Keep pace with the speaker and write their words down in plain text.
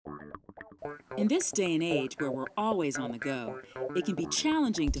In this day and age where we're always on the go, it can be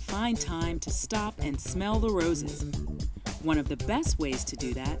challenging to find time to stop and smell the roses. One of the best ways to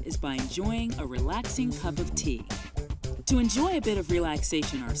do that is by enjoying a relaxing cup of tea. To enjoy a bit of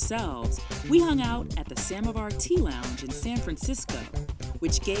relaxation ourselves, we hung out at the Samovar Tea Lounge in San Francisco,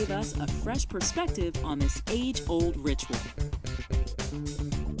 which gave us a fresh perspective on this age-old ritual.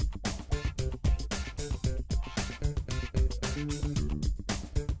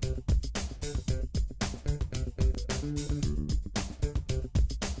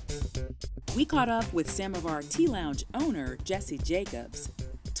 We caught up with Samovar Tea Lounge owner Jesse Jacobs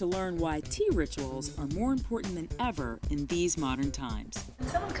to learn why tea rituals are more important than ever in these modern times. When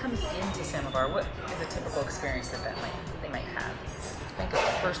someone comes into Samovar, what is a typical experience that they might have? I think the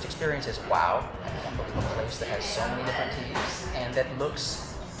first experience is wow, a place that has so many different teas and that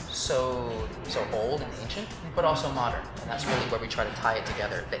looks so old and ancient, but also modern. And that's really where we try to tie it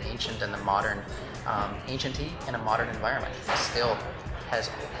together, the ancient and the modern. Ancient tea in a modern environment still has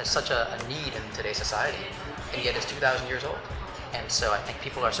such a need in today's society, and yet it's 2,000 years old. And so I think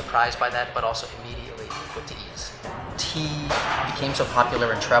people are surprised by that, but also immediately put to ease. Tea became so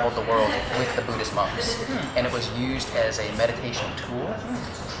popular and traveled the world with the Buddhist monks, and it was used as a meditation tool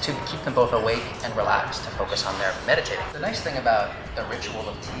to keep them both awake and relaxed, to focus on their meditating. The nice thing about the ritual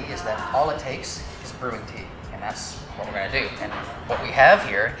of tea is that all it takes is brewing tea, and that's what we're going to do. And what we have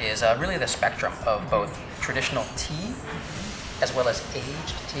here is really the spectrum of both traditional tea as well as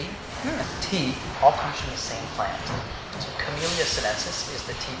aged tea. Tea all comes from the same plant. So Camellia sinensis is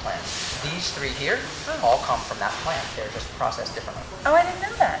the tea plant. These three here all come from that plant. They're just processed differently. Oh, I didn't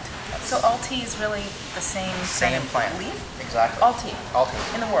know that. So all tea is really the same Same kind of plant. leaf? Exactly. All tea? All tea.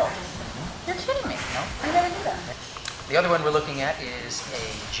 In the world? You're kidding me. No. I never knew that. The other one we're looking at is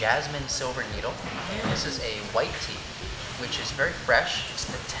a jasmine silver needle. This is a white tea, which is very fresh. It's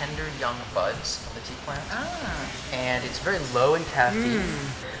the tender young buds of the tea plant. And it's very low in caffeine.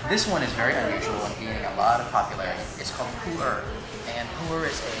 This one is very unusual and gaining a lot of popularity. It's called pu'er. And pu'er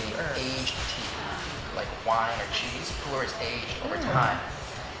is a aged tea, like wine or cheese. Pu'er is aged over time.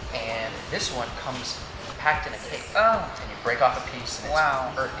 And this one comes packed in a cake. And you break off a piece and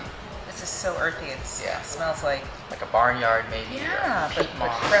it's earthy. This is so earthy. It smells like a barnyard maybe. Yeah, or peat but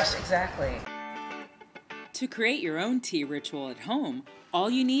moss. fresh, exactly. To create your own tea ritual at home, all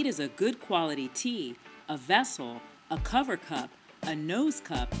you need is a good quality tea, a vessel, a cover cup, a nose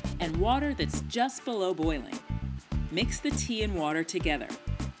cup, and water that's just below boiling. Mix the tea and water together.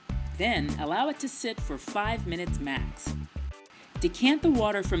 Then allow it to sit for 5 minutes max. Decant the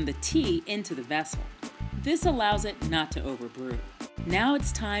water from the tea into the vessel. This allows it not to overbrew. Now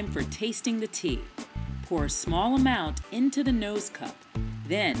it's time for tasting the tea. Pour a small amount into the nose cup.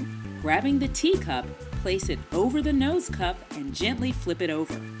 Then, grabbing the teacup, place it over the nose cup and gently flip it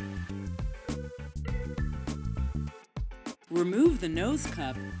over. Remove the nose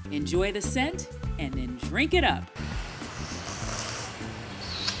cup, enjoy the scent, and then drink it up.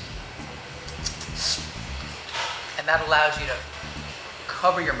 And that allows you to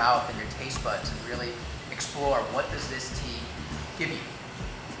cover your mouth and your taste buds and really explore, what does this tea give you?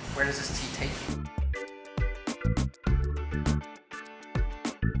 Where does this tea take you?